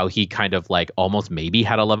how he kind of like almost maybe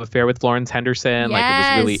had a love affair with Florence Henderson.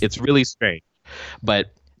 Yes. Like it's really strange.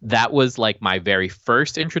 But that was like my very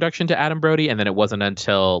first introduction to Adam Brody. And then it wasn't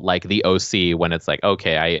until like the OC when it's like,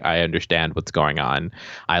 okay, I understand what's going on.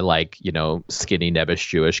 I like, skinny, nebbish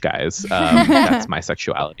Jewish guys. That's my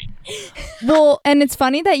sexuality. Well, and it's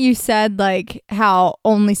funny that you said like how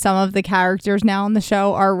only some of the characters now on the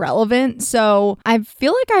show are relevant. So I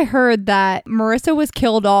feel like I heard that Marissa was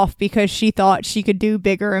killed off because she thought she could do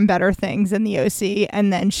bigger and better things in the OC.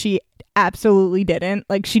 And then she absolutely didn't.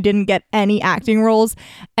 Like, she didn't get any acting roles.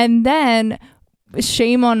 And then,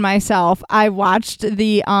 shame on myself, I watched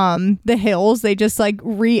the Hills. They just like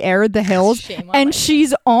re-aired The Hills, and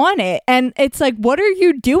she's on it, and it's like, what are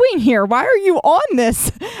you doing here? Why are you on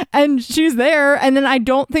this? And she's there, and then I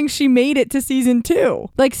don't think she made it to season 2.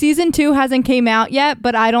 Like, season 2 hasn't came out yet,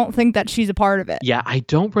 but I don't think that she's a part of it. Yeah, I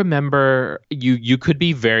don't remember. You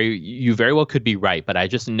very well could be right, but I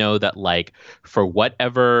just know that like for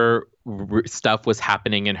whatever stuff was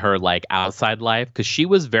happening in her like outside life, because she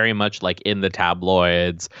was very much like in the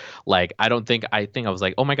tabloids. Like, I think I was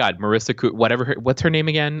like, oh my god, what's her name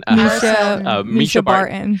again? Misha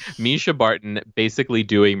Barton. Misha Barton basically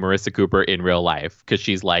doing Marissa Cooper in real life, because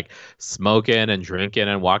she's like smoking and drinking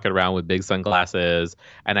and walking around with big sunglasses.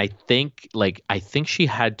 And I think she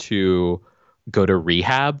had to go to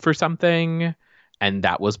rehab for something. And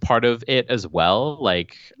that was part of it as well.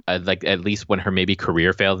 Like at least when her maybe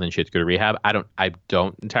career failed and she had to go to rehab. I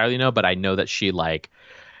don't entirely know, but I know that she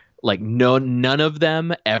none of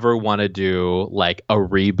them ever want to do like a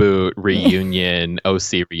reboot reunion,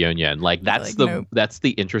 OC reunion. Like that's that's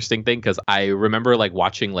the interesting thing, because I remember like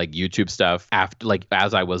watching like YouTube stuff after, like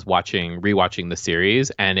as I was rewatching the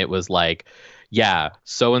series, and it was like, yeah,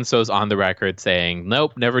 so-and-so's on the record saying,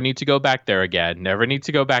 nope, never need to go back there again. Never need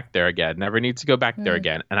to go back there again. Never need to go back there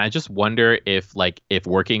again. And I just wonder if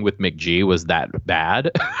working with McG was that bad.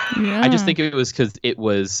 Yeah. I just think it was because it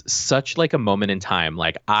was such like a moment in time.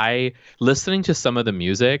 Like, listening to some of the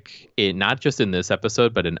music, not just in this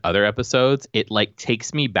episode, but in other episodes, it like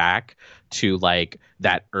takes me back to like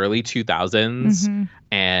that early 2000s. Mm-hmm.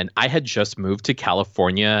 And I had just moved to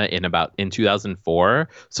California in 2004.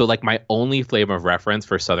 So like my only frame of reference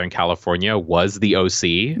for Southern California was the OC.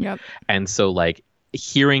 Yep. And so like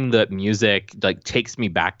hearing the music like takes me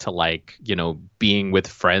back to like, being with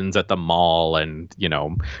friends at the mall, and,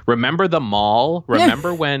 remember the mall?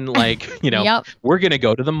 Remember when like, yep. We're going to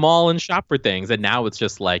go to the mall and shop for things. And now it's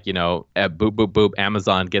just like, boop, boop, boop,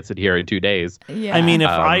 Amazon gets it here in 2 days. Yeah. I mean, if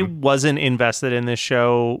I wasn't invested in this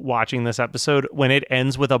show watching this episode, when it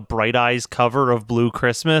ends with a Bright Eyes cover of Blue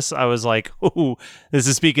Christmas, I was like, ooh, this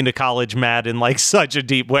is speaking to college Matt in like such a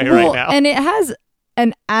deep way right now. And it has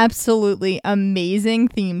an absolutely amazing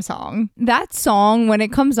theme song. That song, when it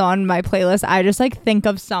comes on my playlist, I just like think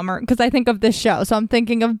of summer, because I think of this show. So I'm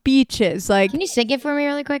thinking of beaches. Like, can you sing it for me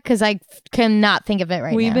really quick? Because I cannot think of it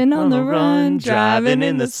right now. We've been on the run, driving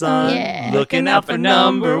in the sun, looking out for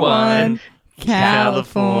number one.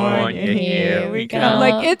 California, here we go.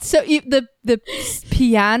 Like, it's so the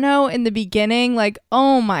piano in the beginning, like,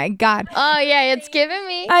 oh my god. Oh yeah, it's giving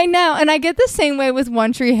me. I know, and I get the same way with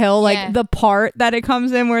One Tree Hill, like the part that it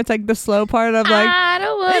comes in where it's like the slow part of like, I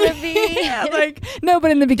don't want to be. Yeah, like, no, but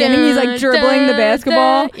in the beginning he's like dribbling the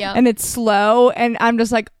basketball, and it's slow, and I'm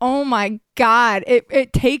just like, oh my god,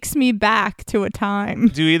 it takes me back to a time.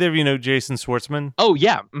 Do either of you know Jason Schwartzman? Oh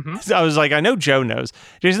yeah. Mm-hmm. I was like, I know Joe knows.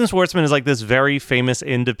 Jason Schwartzman is like this very famous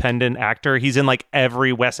independent actor. He's in like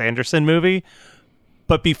every Wes Anderson movie.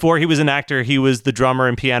 But before he was an actor, he was the drummer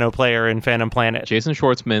and piano player in Phantom Planet. Jason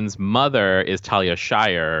Schwartzman's mother is Talia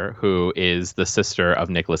Shire, who is the sister of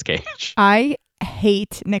Nicolas Cage. I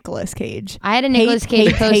hate Nicolas Cage. I had a Nicolas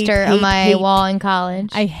Cage poster on my wall in college.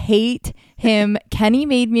 I hate him. Kenny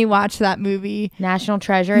made me watch that movie. National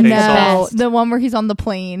Treasure. No, the one where he's on the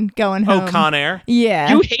plane going home. Oh, Con Air? Yeah.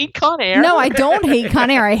 You hate Con Air? No, I don't hate Con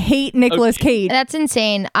Air. I hate Nicolas Cage. That's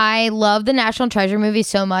insane. I love the National Treasure movies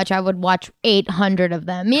so much. I would watch 800 of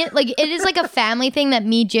them. It is like a family thing that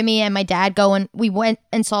me, Jimmy, and my dad go, and we went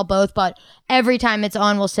and saw both, but every time it's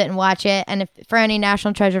on, we'll sit and watch it. And if for any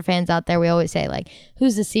National Treasure fans out there, we always say, like,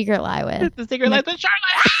 who's the secret lie with? The secret lie with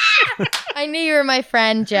Charlotte. I knew you were my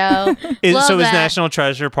friend, Joe. Is National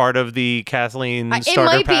Treasure part of the Kathleen starter pack? It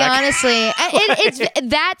might pack? be, honestly.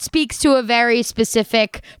 That speaks to a very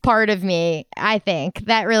specific part of me, I think.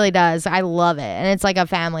 That really does. I love it. And it's like a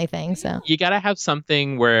family thing. So you got to have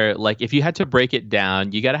something where, like, if you had to break it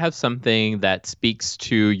down, you got to have something that speaks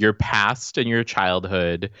to your past and your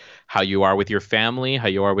childhood, how you are with your family, how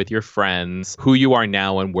you are with your friends, who you are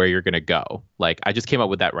now, and where you're going to go. Like, I just came up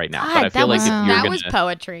with that right now. God, but I feel like if you're that was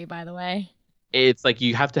poetry, by the way. it's like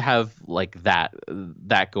you have to have like that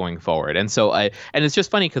going forward. And so and it's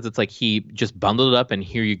just funny because it's like he just bundled it up and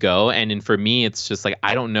here you go. And for me, it's just like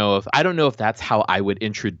I don't know if that's how I would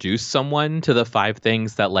introduce someone to the 5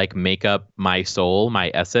 things that like make up my soul,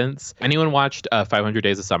 my essence. Anyone watched 500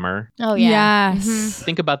 Days of Summer? Oh yeah. Yes. Mm-hmm.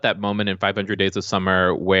 Think about that moment in 500 Days of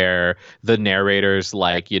Summer where the narrator's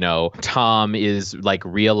like, you know, Tom is like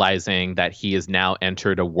realizing that he has now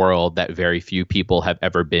entered a world that very few people have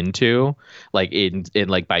ever been to. Like in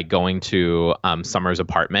like by going to Summer's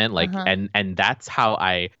apartment, like and that's how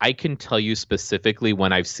I can tell you specifically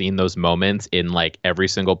when I've seen those moments in like every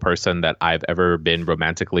single person that I've ever been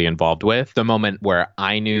romantically involved with. The moment where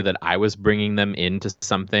I knew that I was bringing them into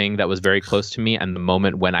something that was very close to me, and the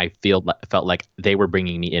moment when I felt like they were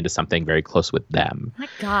bringing me into something very close with them. My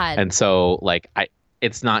God. And so like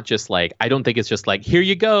it's not just like, I don't think it's just like, here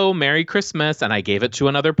you go, Merry Christmas, and I gave it to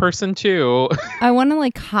another person too. I want to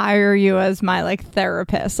like hire you as my like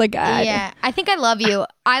therapist. Like, I think I love you.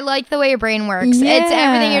 I like the way your brain works. Yeah. It's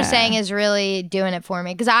everything you're saying is really doing it for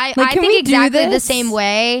me because I can think we exactly do the this same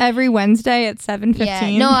way every Wednesday at 7:15.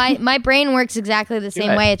 Yeah. No, my brain works exactly the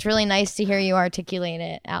same way. It's really nice to hear you articulate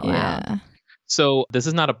it out loud. Yeah. So this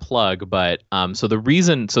is not a plug, but so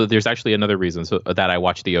there's actually another reason that I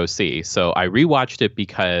watched the OC. So I rewatched it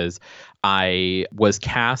because I was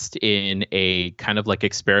cast in a kind of like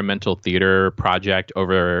experimental theater project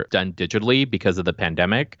done digitally because of the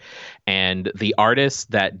pandemic. And the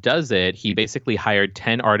artist that does it, he basically hired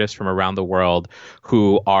 10 artists from around the world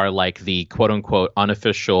who are like the quote unquote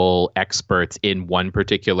unofficial experts in one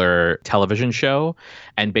particular television show.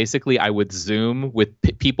 And basically I would Zoom with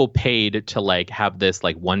people paid to like have this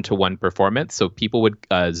like one-to-one performance. So people would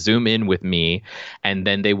Zoom in with me and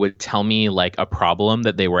then they would tell me like a problem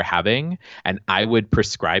that they were having. And I would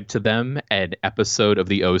prescribe to them an episode of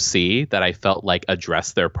the OC that I felt like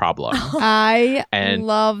addressed their problem. I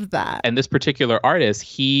love that. And this particular artist,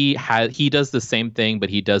 he does the same thing, but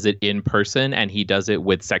he does it in person, and he does it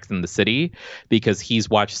with Sex and the City because he's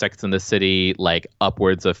watched Sex and the City like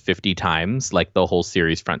upwards of 50 times, like the whole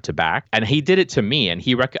series front to back. And he did it to me, and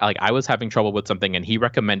I was having trouble with something, and he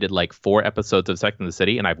recommended like 4 episodes of Sex and the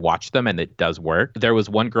City, and I've watched them, and it does work. There was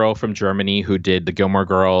one girl from Germany who did the Gilmore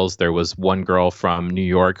Girls. There was one girl from New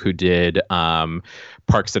York who did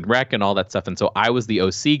Parks and Rec and all that stuff. And so I was the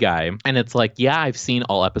OC guy. And it's like, yeah, I've seen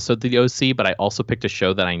all episodes of the OC, but I also picked a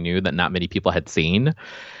show that I knew that not many people had seen.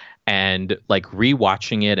 And like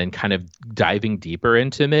rewatching it and kind of diving deeper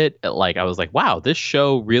into it, like I was like, wow, this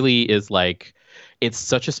show really is like, it's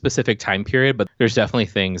such a specific time period, but there's definitely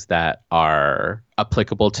things that are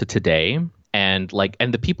applicable to today. And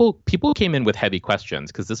the people came in with heavy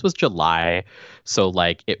questions because this was July. So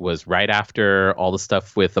like it was right after all the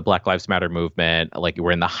stuff with the Black Lives Matter movement. Like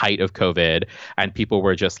we're in the height of COVID and people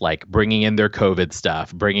were just like bringing in their COVID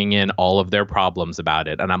stuff, bringing in all of their problems about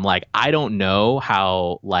it. And I'm like, I don't know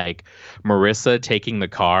how like Marissa taking the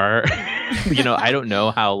car, I don't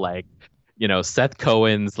know how like, Seth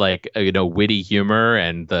Cohen's like, witty humor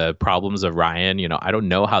and the problems of Ryan, I don't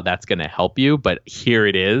know how that's going to help you, but here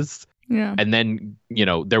it is. Yeah. And then,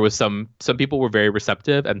 there was some people were very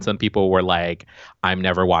receptive and some people were like, I'm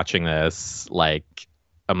never watching this. Like,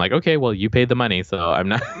 I'm like, okay, well, you paid the money, so I'm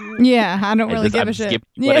not. Yeah, I don't really give a shit.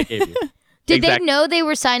 What I gave you. Did they know they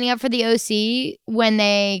were signing up for the OC when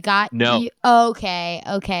they got? No.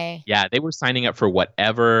 Okay. Yeah, they were signing up for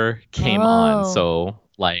whatever came on. So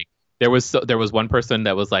like. There was one person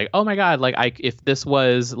that was like, oh my God, like if this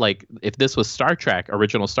was Star Trek,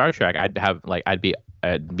 original Star Trek, I'd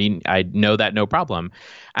know that no problem.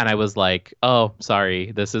 And I was like, oh,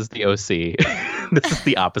 sorry, this is the OC. This is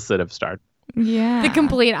the opposite of Star Trek. Yeah. The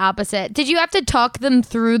complete opposite. Did you have to talk them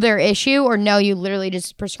through their issue or no, you literally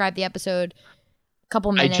just prescribed the episode?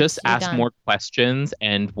 Couple minutes. I just asked more questions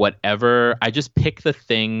and whatever. I just pick the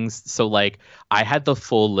things. So like I had the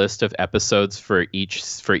full list of episodes for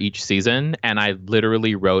each season, and I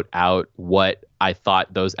literally wrote out what I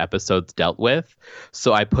thought those episodes dealt with.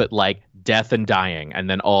 So I put like death and dying, and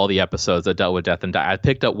then all the episodes that dealt with death and dying. I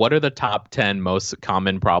picked up what are the top 10 most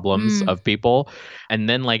common problems of people, and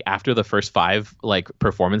then like after the first 5 like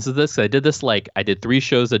performances of this, I did 3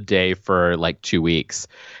 shows a day for like 2 weeks.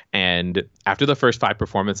 And after the first 5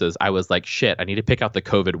 performances, I was like, shit, I need to pick out the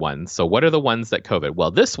COVID ones. So what are the ones that COVID?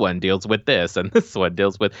 Well, this one deals with this and this one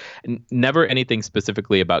deals with never anything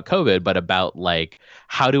specifically about COVID, but about like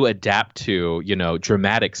how to adapt to,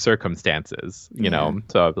 dramatic circumstances, know?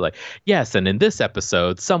 So I'd be like, yes. And in this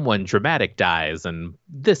episode, someone dramatic dies and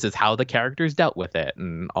this is how the characters dealt with it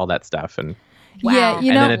and all that stuff. And wow. And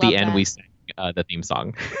then at the end, we sang the theme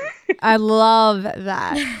song. I love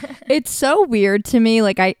that. It's so weird to me.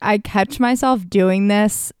 Like I catch myself doing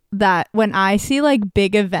this, that when I see like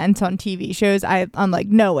big events on TV shows, I'm like,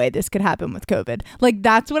 no way this could happen with COVID. Like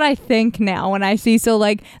that's what I think now when I see, so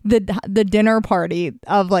like the dinner party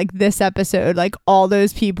of like this episode, like all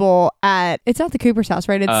those people at, it's not the Cooper's house,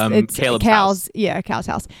 right? It's Caleb's Cal's house. Yeah, Cal's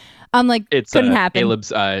house. I'm like, it's couldn't happen.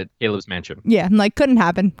 Caleb's mansion. Yeah, I'm like, couldn't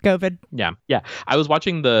happen. COVID. Yeah. I was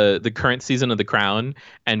watching the current season of The Crown,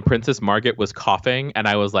 and Princess Margaret was coughing, and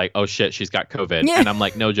I was like, oh shit, she's got COVID. Yeah. And I'm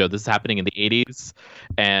like, no, Joe, this is happening in the 80s,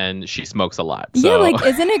 and she smokes a lot. So. Yeah, like,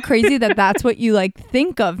 isn't it crazy that that's what you like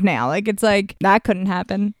think of now? Like, it's like, that couldn't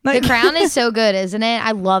happen. Like, The Crown is so good, isn't it?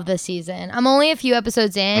 I love this season. I'm only a few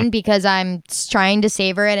episodes in because I'm trying to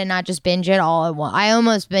savor it and not just binge it all at once. I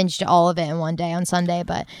almost binged all of it in one day on Sunday,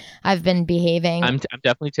 but I've been behaving. I'm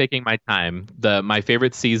definitely taking my time. My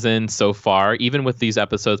favorite season so far, even with these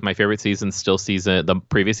episodes, my favorite season still the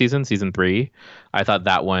previous season 3. I thought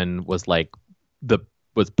that one was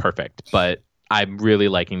was perfect, but I'm really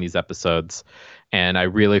liking these episodes, and I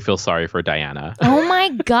really feel sorry for Diana. Oh my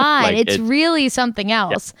God. Like, it's really something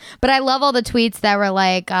else. Yeah. But I love all the tweets that were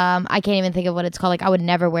like, I can't even think of what it's called. Like, I would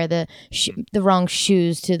never wear the wrong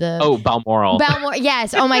shoes to the... Oh, Balmoral.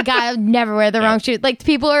 Yes. Oh my God. I would never wear the wrong shoes. Like,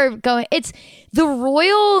 people are going... It's... The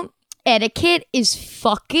royal etiquette is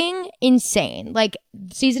fucking insane. Like,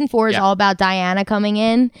 season 4 is all about Diana coming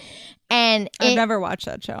in. And I've never watched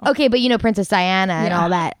that show. Okay, but you know Princess Diana and all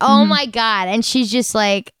that. Oh my God. And she's just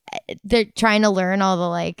like, they're trying to learn all the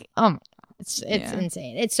like, it's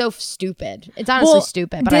insane. It's so stupid. It's honestly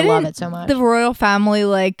stupid, but I love it so much. The royal family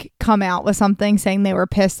like come out with something saying they were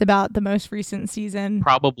pissed about the most recent season?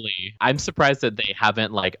 Probably. I'm surprised that they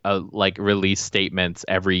haven't released statements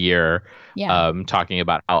every year talking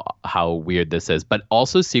about how weird this is. But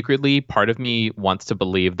also secretly, part of me wants to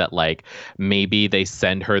believe that like maybe they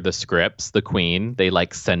send her the scripts, the queen, they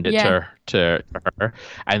like send it to her,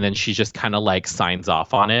 and then she just kind of like signs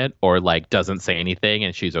off on it or like doesn't say anything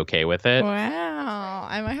and she's okay with it. Wow.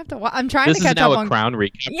 I might have to I'm trying to catch up on... This is now a Crown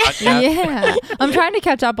recap. Yeah. I'm trying to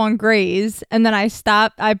catch up on Grey's, and then I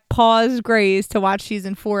paused Grey's to watch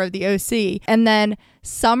season 4 of the OC, and then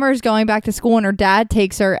Summer's going back to school and her dad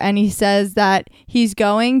takes her and he says that he's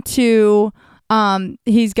going to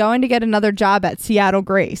get another job at Seattle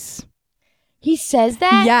Grace. He says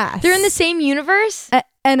that? Yes. They're in the same universe?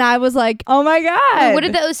 And I was like, oh my God. What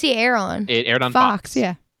did the OC air on? It aired on Fox.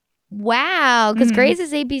 Yeah. Wow, because Grey's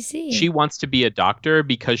is ABC. She wants to be a doctor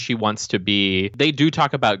because she wants to be... They do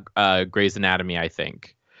talk about Grey's Anatomy, I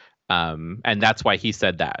think. And that's why he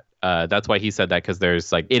said that. Because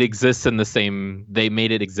there's like... It exists in the same... They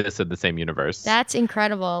made it exist in the same universe. That's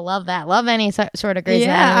incredible. Love that. Love any sort of Grey's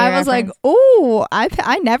Anatomy I was reference. like, ooh,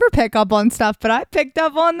 I never pick up on stuff, but I picked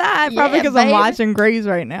up on that. Probably because I'm watching Grey's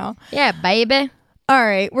right now. Yeah, baby. All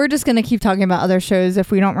right, we're just gonna keep talking about other shows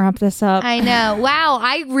if we don't wrap this up. I know. Wow,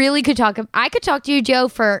 I really could talk. I could talk to you, Joe,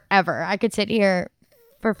 forever. I could sit here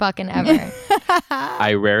for fucking ever.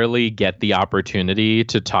 I rarely get the opportunity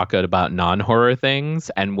to talk about non-horror things,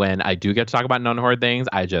 and when I do get to talk about non-horror things,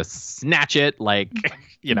 I just snatch it like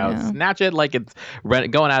snatch it like it's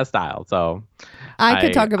going out of style. So. I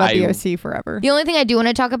could talk about the OC forever. The only thing I do want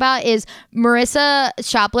to talk about is Marissa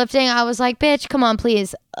shoplifting. I was like, bitch, come on,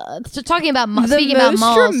 please. Speaking about malls. The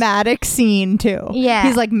most dramatic scene, too. Yeah.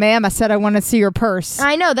 He's like, ma'am, I said I want to see your purse.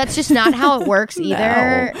 I know. That's just not how it works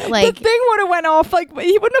either. No. Like, the thing would have went off. Like,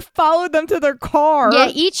 he wouldn't have followed them to their car. Yeah,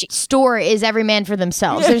 each store is every man for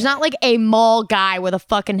themselves. There's not like a mall guy with a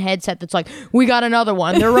fucking headset that's like, we got another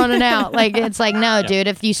one. They're running out. Like, it's like, no, dude.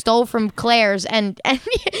 If you stole from Claire's and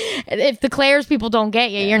if the Claire's people don't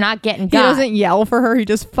get you, you're not getting got. He doesn't yell for her. He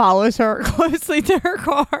just follows her closely to her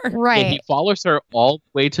car. Right. And he follows her all the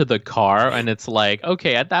way to the car, and it's like,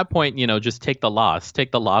 okay, at that point, just take the loss.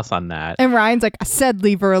 Take the loss on that. And Ryan's like, I said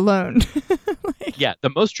leave her alone. Yeah, the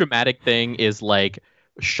most dramatic thing is like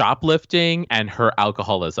shoplifting and her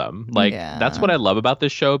alcoholism. Like, that's what I love about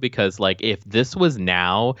this show, because like if this was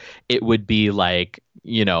now, it would be like,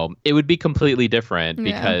 it would be completely different,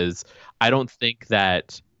 because I don't think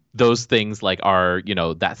that those things like are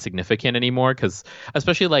that significant anymore, because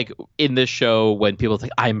especially like in this show when people say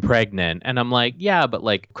I'm pregnant, and I'm like, yeah, but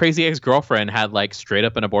like Crazy Ex-Girlfriend had like straight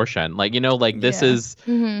up an abortion, like this is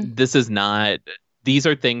not, these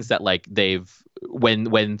are things that like they've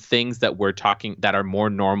when things that we're talking that are more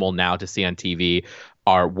normal now to see on TV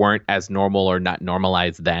weren't as normal or not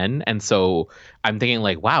normalized then. And so I'm thinking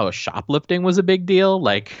like, wow, shoplifting was a big deal.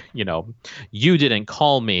 Like, you didn't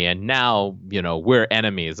call me and now, we're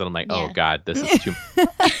enemies. And I'm like, oh God, this is too much.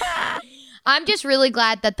 I'm just really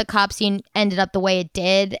glad that the cop scene ended up the way it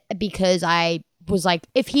did, because I was like,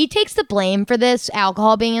 if he takes the blame for this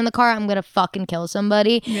alcohol being in the car, I'm gonna fucking kill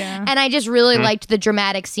somebody. Yeah. And I just really liked the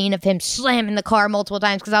dramatic scene of him slamming the car multiple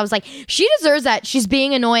times, because I was like, she deserves that. She's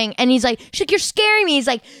being annoying. And he's like, you're scaring me. He's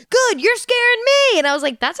like, good, you're scaring me. And I was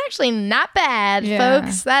like, that's actually not bad,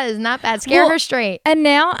 folks. That is not bad. Scare her straight. And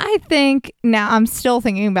now I'm still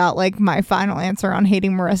thinking about like my final answer on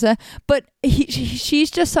hating Marissa, but she's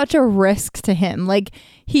just such a risk to him. Like,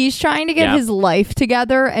 he's trying to get his life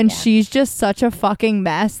together, and she's just such a fucking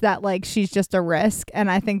mess that like she's just a risk. And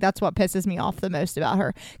I think that's what pisses me off the most about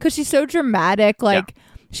her, because she's so dramatic. Like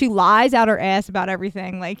she lies out her ass about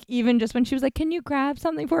everything. Like even just when she was like, can you grab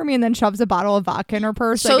something for me, and then shoves a bottle of vodka in her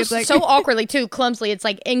purse. So, like, it's like so awkwardly too, clumsily. It's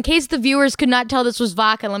like, in case the viewers could not tell this was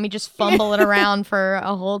vodka, let me just fumble it around for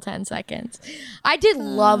a whole 10 seconds. I did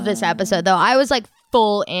love this episode though. I was like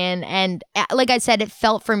full in, and like I said, it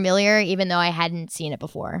felt familiar even though I hadn't seen it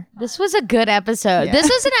before. This was a good episode. This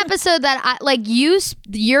was an episode that I like.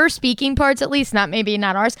 Your speaking parts, at least,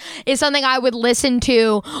 not ours, is something I would listen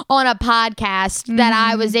to on a podcast that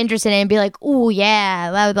I was interested in and be like, ooh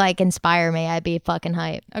yeah, that would like inspire me. I'd be fucking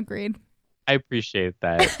hype. Agreed. I appreciate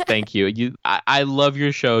that. Thank you. I love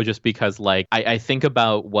your show just because like I think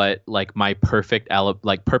about what like my perfect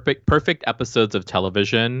episodes of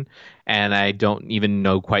television, and I don't even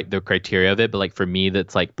know quite the criteria of it, but like for me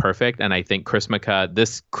that's like perfect. And I think this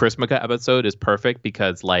Chrismukkah episode is perfect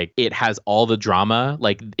because like it has all the drama,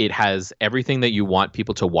 like it has everything that you want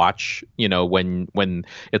people to watch, you know, when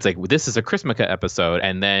it's like, this is a Chrismukkah episode,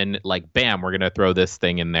 and then like bam, we're gonna throw this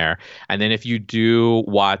thing in there. And then if you do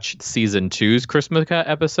watch season 2's Chrismukkah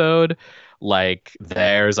episode, like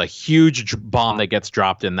there's a huge bomb that gets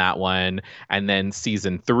dropped in that one. And then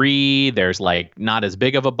season 3, there's like not as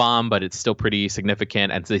big of a bomb, but it's still pretty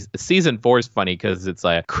significant. And season 4 is funny because it's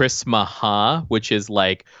like Chrismukkah, which is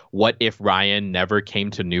like, what if Ryan never came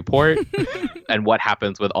to Newport? And what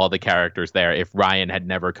happens with all the characters there if Ryan had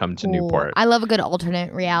never come to Newport? I love a good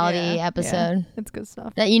alternate reality episode. Yeah, it's good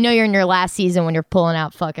stuff. That you're in your last season when you're pulling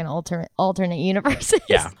out fucking alternate universes.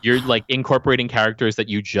 Yeah, you're like incorporating characters that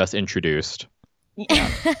you just introduced. Yeah.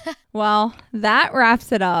 Well, that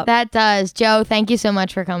wraps it up. That does. Joe, thank you so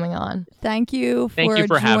much for coming on. Thank you for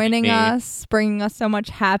joining us, bringing us so much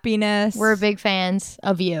happiness. We're big fans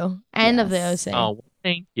of you and of the OC. Oh,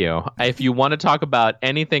 thank you. If you want to talk about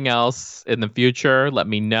anything else in the future, let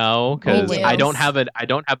me know, because I don't have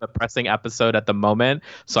a pressing episode at the moment,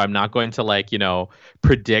 so I'm not going to like, you know,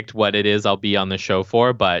 predict what it is I'll be on the show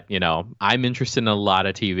for, but you know, I'm interested in a lot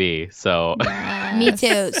of TV, so me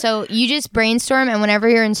too. So you just brainstorm, and whenever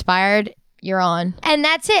you're inspired, you're on. And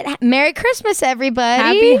that's it. Merry Christmas, everybody.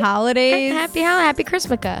 Happy holidays. Happy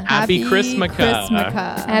Chrismukkah. Happy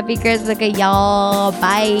Chrismukkah. Happy Chrismukkah, y'all.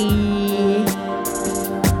 Bye.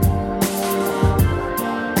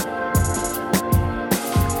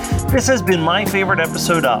 This has been My Favorite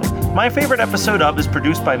Episode Of. My Favorite Episode Of is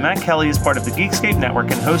produced by Matt Kelly as part of the Geekscape Network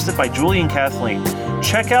and hosted by Julie and Kathleen.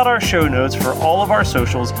 Check out our show notes for all of our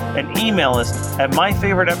socials and email us at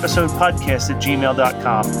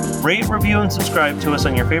myfavoriteepisodepodcast@gmail.com. Rate, review, and subscribe to us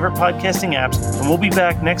on your favorite podcasting apps, and we'll be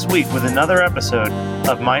back next week with another episode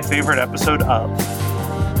of My Favorite Episode Of.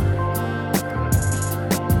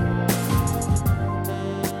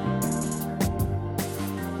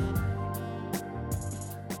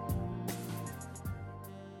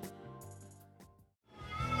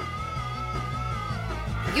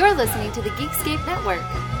 You're listening to the Geekscape Network.